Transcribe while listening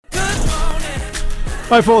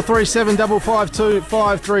0437 552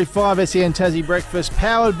 535 SEN Tassie Breakfast,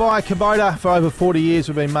 powered by Kubota. For over 40 years,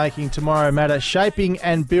 we've been making tomorrow matter, shaping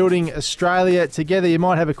and building Australia together. You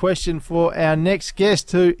might have a question for our next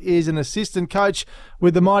guest, who is an assistant coach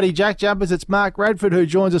with the mighty JackJumpers. It's Mark Radford, who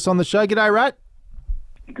joins us on the show. G'day, Rat.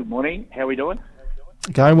 Good morning. How are we doing?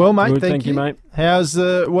 Going well, mate. Good, thank you, mate. How's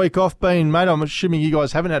the week off been, mate? I'm assuming you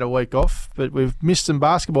guys haven't had a week off, but we've missed some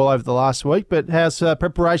basketball over the last week. But how's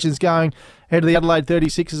preparations going ahead of the Adelaide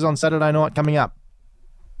 36ers on Saturday night coming up?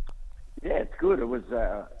 Yeah, it's good. It was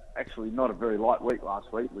actually not a very light week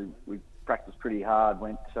last week. We practiced pretty hard,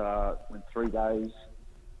 went 3 days,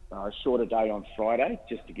 a shorter day on Friday,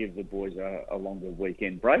 just to give the boys a longer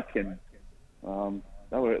weekend break. And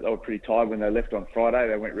they were pretty tired when they left on Friday.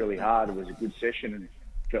 They went really hard. It was a good session and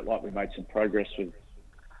felt like we made some progress with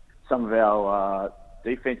some of our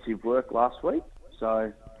defensive work last week.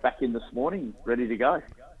 So back in this morning, ready to go.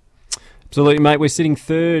 Absolutely, mate. We're sitting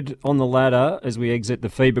third on the ladder as we exit the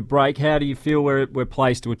FIBA break. How do you feel we're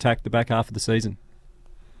placed to attack the back half of the season?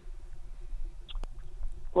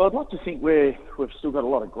 Well, I'd like to think we've still got a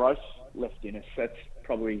lot of growth left in us. That's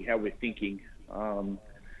probably how we're thinking.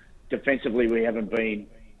 Defensively, we haven't been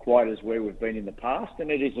quite as where we've been in the past, and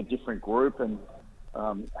it is a different group and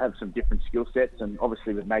have some different skill sets. And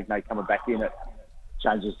obviously, with Magnay coming back in, it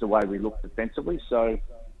changes the way we look defensively. So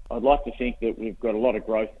I'd like to think that we've got a lot of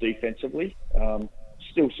growth defensively.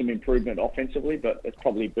 Still some improvement offensively, but it's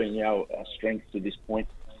probably been our strength to this point.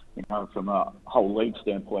 From a whole league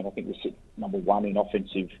standpoint, I think we sit number one in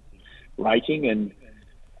offensive rating, and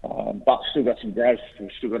but still got some growth. We've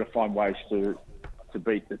still got to find ways to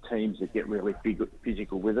beat the teams that get really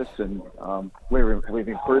physical with us, and we've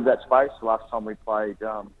improved that space. Last time we played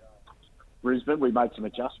Brisbane, we made some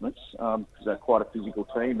adjustments because they're quite a physical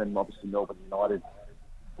team, and obviously Melbourne United,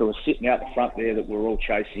 who were sitting out the front there that we're all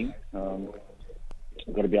chasing.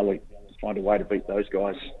 We've got to be able to find a way to beat those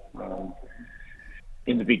guys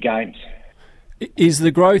in the big games. Is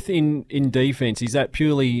the growth in defence, is that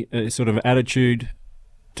purely a sort of attitude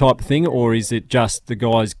type thing, or is it just the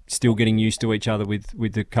guys still getting used to each other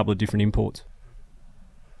with a couple of different imports?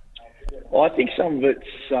 Well, I think some of it's,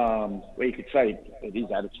 well, you could say it is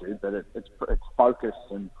attitude, but it's focus,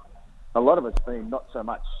 and a lot of it's been not so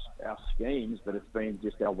much our schemes, but it's been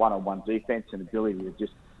just our one-on-one defence and ability to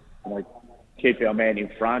just keep our man in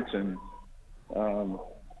front and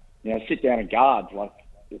sit down and guard. Like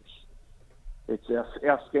it's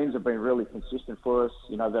our schemes have been really consistent for us.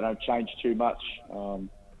 They don't change too much.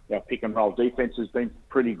 Our pick and roll defence has been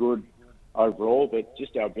pretty good overall, but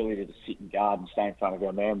just our ability to sit and guard and stay in front of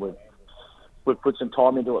our man. We've put some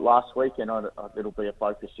time into it last week, and it'll be a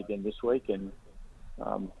focus again this week. And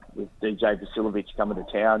with DJ Vasilovic coming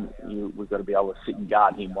to town, we've got to be able to sit and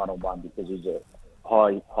guard him one-on-one because he's a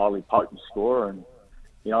highly potent scorer. And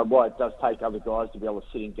while it does take other guys to be able to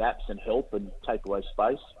sit in gaps and help and take away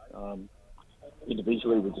space,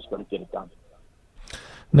 individually we've just got to get it done.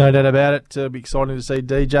 No doubt about it. It'll be exciting to see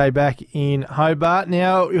DJ back in Hobart.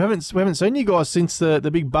 Now, we haven't seen you guys since the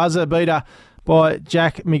big buzzer beater by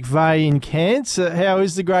Jack McVeigh in Cairns. How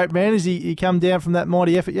is the great man? Has he come down from that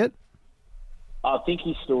mighty effort yet? I think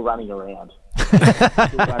he's still running around.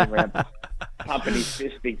 Pumping his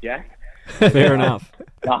fist, Big Jack. Fair enough.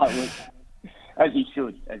 No, as he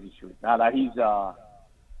should. No,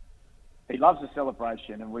 he loves the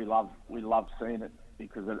celebration, and we love seeing it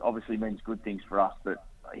because it obviously means good things for us. But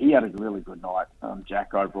he had a really good night,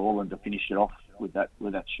 Jack, overall, and to finish it off with that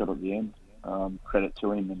shot at the end, credit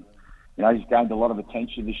to him. And he's gained a lot of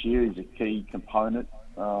attention this year. He's a key component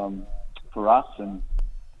for us, and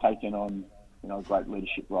taken on a great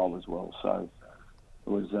leadership role as well. So it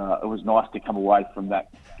was nice to come away from that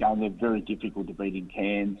game. They're very difficult to beat in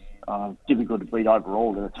Cairns, difficult to beat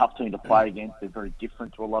overall. They're a tough team to play against. They're very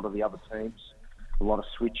different to a lot of the other teams. A lot of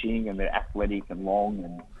switching, and they're athletic and long.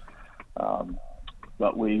 And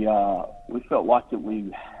but we felt like that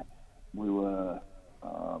we were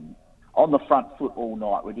on the front foot all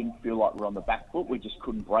night. We didn't feel like we were on the back foot. We just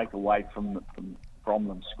couldn't break away from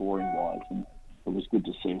them scoring wise, and it was good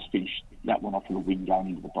to see us finish that one off with a win going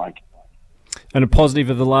into the break. And a positive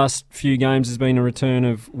of the last few games has been a return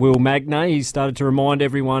of Will Magnay. He's started to remind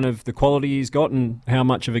everyone of the quality he's got, and how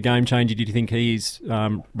much of a game changer do you think he is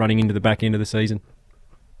running into the back end of the season?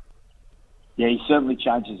 Yeah, he certainly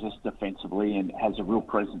changes us defensively and has a real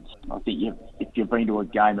presence. I think if you've been to a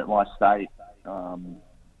game at my state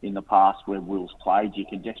in the past where Will's played, you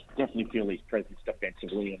can definitely feel his presence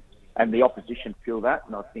defensively, and the opposition feel that.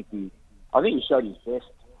 And I think he showed his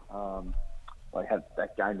best. They had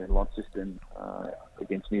that game in Launceston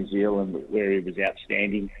against New Zealand where he was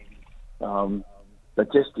outstanding.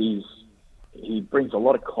 But just he brings a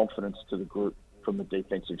lot of confidence to the group from a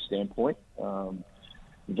defensive standpoint.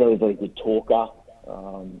 Very, very good talker.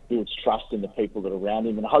 Builds trust in the people that are around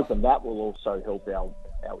him, and hoping that will also help our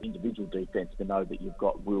individual defence to know that you've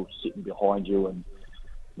got Will sitting behind you and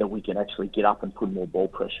that we can actually get up and put more ball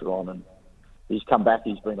pressure on. And he's come back,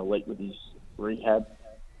 he's been elite with his rehab.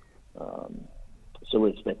 So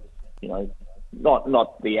we expect,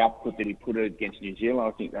 not the output that he put against New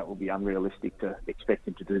Zealand. I think that will be unrealistic to expect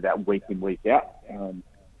him to do that week in, week out.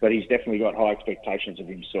 But he's definitely got high expectations of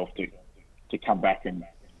himself to come back and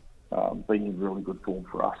be in really good form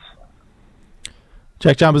for us.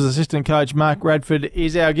 JackJumpers assistant coach Mark Radford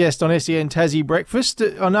is our guest on SEN Tassie Breakfast.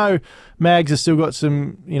 I know Mags has still got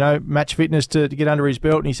some, match fitness to get under his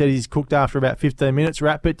belt, and he said he's cooked after about 15 minutes,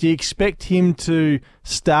 Rat. But do you expect him to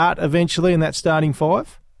start eventually in that starting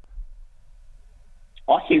five?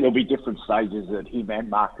 I think there'll be different stages that him and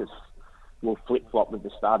Marcus will flip-flop with the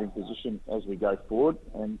starting position as we go forward,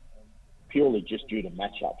 and purely just due to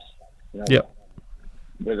matchups. Yep.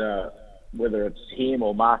 Whether it's him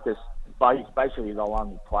or Marcus, basically they'll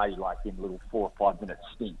only play like in little 4 or 5 minute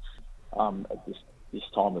stints at this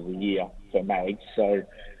time of the year for Mags. So,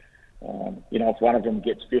 if one of them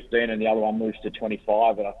gets 15 and the other one moves to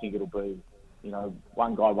 25, and I think it'll be,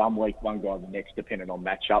 one guy 1 week, one guy the next, depending on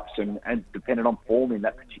matchups and depending on form in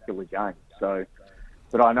that particular game. So,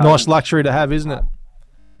 but I know nice luxury to have, isn't it?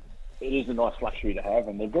 It is a nice luxury to have,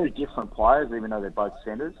 and they're very different players, even though they're both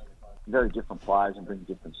centres. Very different players and bring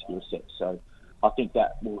different skill sets. So I think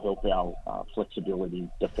that will help our flexibility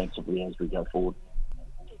defensively as we go forward.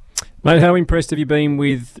 Mate, how impressed have you been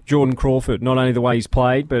with Jordan Crawford? Not only the way he's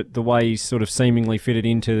played, but the way he's sort of seemingly fitted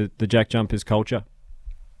into the JackJumpers culture.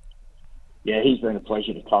 Yeah, he's been a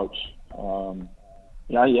pleasure to coach.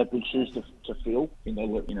 He had big shoes to fill in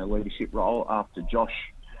the leadership role after Josh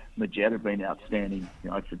Majed had been outstanding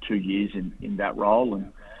for 2 years in that role.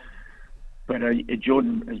 But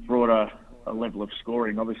Jordan has brought a level of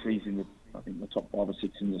scoring. Obviously, he's in the top 5 or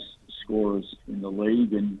 6 in the scorers in the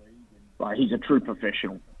league, and he's a true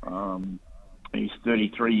professional. He's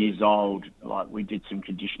 33 years old. We did some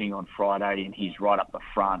conditioning on Friday, and he's right up the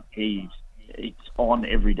front. It's on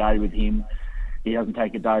every day with him. He doesn't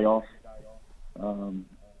take a day off.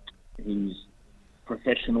 He's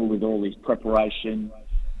professional with all his preparation.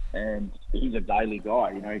 And he's a daily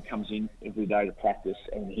guy, he comes in every day to practice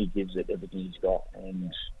and he gives it everything he's got.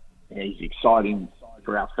 And he's exciting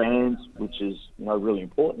for our fans, which is, really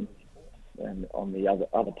important. And on the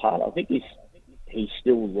other part, I think he's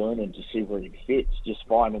still learning to see where he fits, just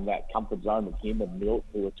finding that comfort zone with him and Milt,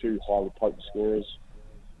 who are two highly potent scorers.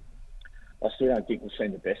 I still don't think we've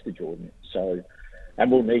seen the best of Jordan. So,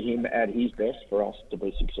 and we'll need him at his best for us to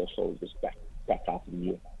be successful this back half of the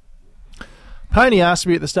year. Pony asked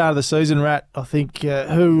me at the start of the season, Rat, I think,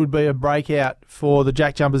 who would be a breakout for the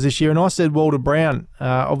JackJumpers this year, and I said Walter Brown.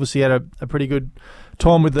 Obviously had a pretty good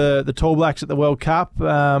time with the Tall Blacks at the World Cup.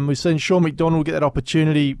 We've seen Sean McDonald get that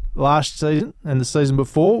opportunity last season and the season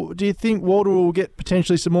before. Do you think Walter will get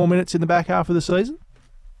potentially some more minutes in the back half of the season?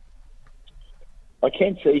 I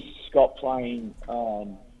can see Scott playing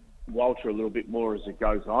Walter a little bit more as it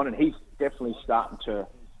goes on, and he's definitely starting to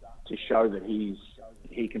show that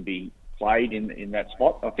he can be played in that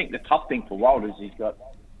spot. I think the tough thing for Walter is he's got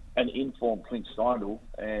an informed Clint Steindl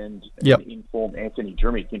and an informed Anthony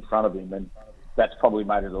Drimmick in front of him, and that's probably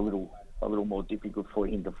made it a little more difficult for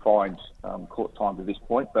him to find court time to this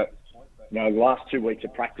point. But the last 2 weeks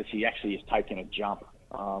of practice, he actually has taken a jump.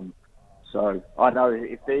 So I know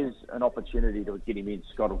if there's an opportunity to get him in,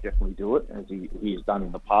 Scott will definitely do it, as he has done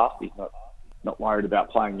in the past. He's not worried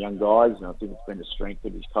about playing young guys, and I think it's been a strength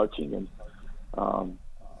of his coaching. And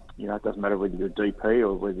it doesn't matter whether you're a DP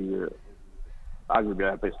or whether you're arguably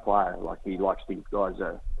our best player. He likes to give guys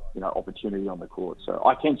a opportunity on the court. So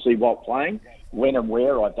I can see Walt playing. When and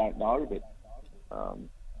where, I don't know, but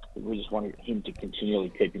we just want him to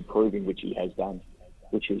continually keep improving, which he has done,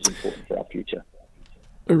 which is important for our future.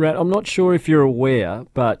 Rat, I'm not sure if you're aware,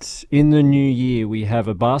 but in the new year we have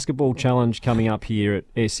a basketball challenge coming up here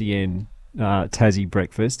at SEN Tassie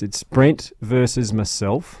Breakfast. It's Brent versus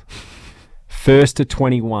myself. First to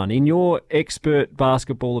 21. In your expert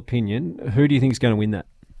basketball opinion, who do you think is going to win that?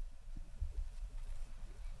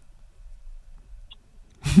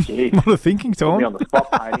 Jeez. What a thinking time. Put me on the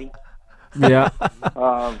spot, Painty. Yeah.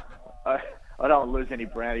 I don't want to lose any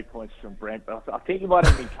brownie points from Brent, but I think you might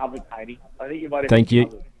have been covered, Painty. I think you might have Thank been you.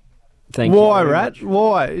 covered. Thank you. Why, Rat?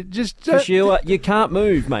 Why? Just Sheila, you can't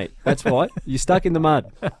move, mate. That's why. You're stuck in the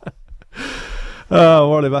mud. Oh,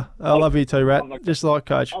 whatever. I love you too, Rat. Just like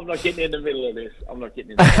Coach. I'm not getting in the middle of this.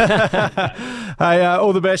 Hey,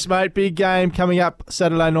 all the best, mate. Big game coming up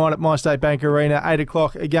Saturday night at MyState Bank Arena, 8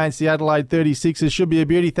 o'clock against the Adelaide 36ers. Should be a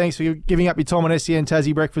beauty. Thanks for giving up your time on SEN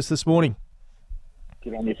Tassie Breakfast this morning.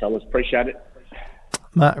 Good on you, fellas. Appreciate it.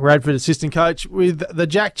 Mark Radford, assistant coach with the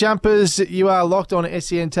JackJumpers. You are locked on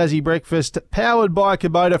SEN Tassie Breakfast, powered by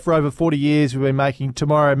Kubota for over 40 years. We've been making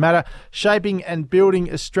tomorrow matter, shaping and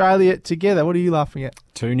building Australia together. What are you laughing at?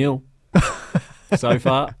 2-0 so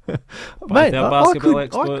far. Mate, our basketball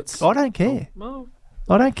experts. I don't care. Well,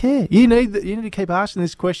 I don't care. You need to keep asking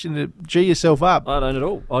this question to G yourself up. I don't at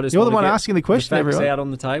all. You're the one asking the question. The facts out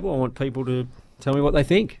on the table. I want people to tell me what they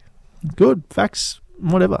think. Good facts,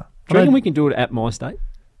 whatever. Do you reckon we can do it at MyState?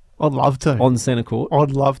 I'd love to. On centre court?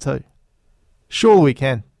 I'd love to. Surely we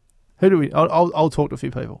can. Who do we? I'll talk to a few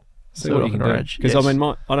people. See what you can do. Because I mean,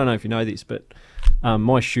 I don't know if you know this, but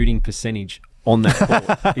my shooting percentage on that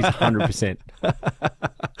court is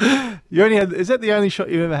 100%. You only had? Is that the only shot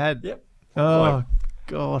you've ever had? Yep. Oh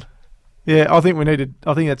God. Yeah, I think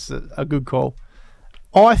that's a good call.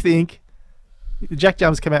 I think. The Jack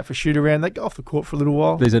Jumpers come out for shoot around. They go off the court for a little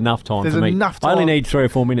while. There's enough time for me. I only need 3 or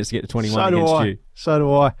 4 minutes to get to 21 against you. So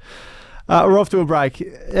do I. We're off to a break.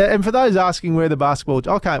 And for those asking where the basketball...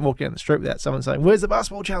 I can't walk down the street without someone saying, where's the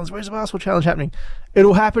basketball challenge? Where's the basketball challenge happening?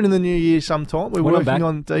 It'll happen in the new year sometime. We're working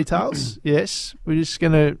on details. Yes. We're just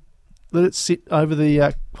going to let it sit over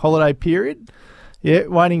the holiday period. Yeah,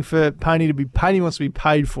 waiting for Payne to be... Payne wants to be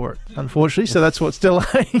paid for it, unfortunately. So that's what's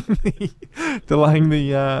delaying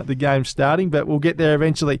the game starting. But we'll get there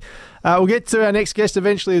eventually. We'll get to our next guest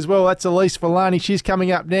eventually as well. That's Elise Villani. She's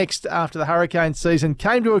coming up next after the Hurricane season.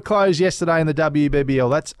 Came to a close yesterday in the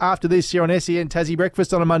WBBL. That's after this here on SEN Tassie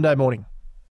Breakfast on a Monday morning.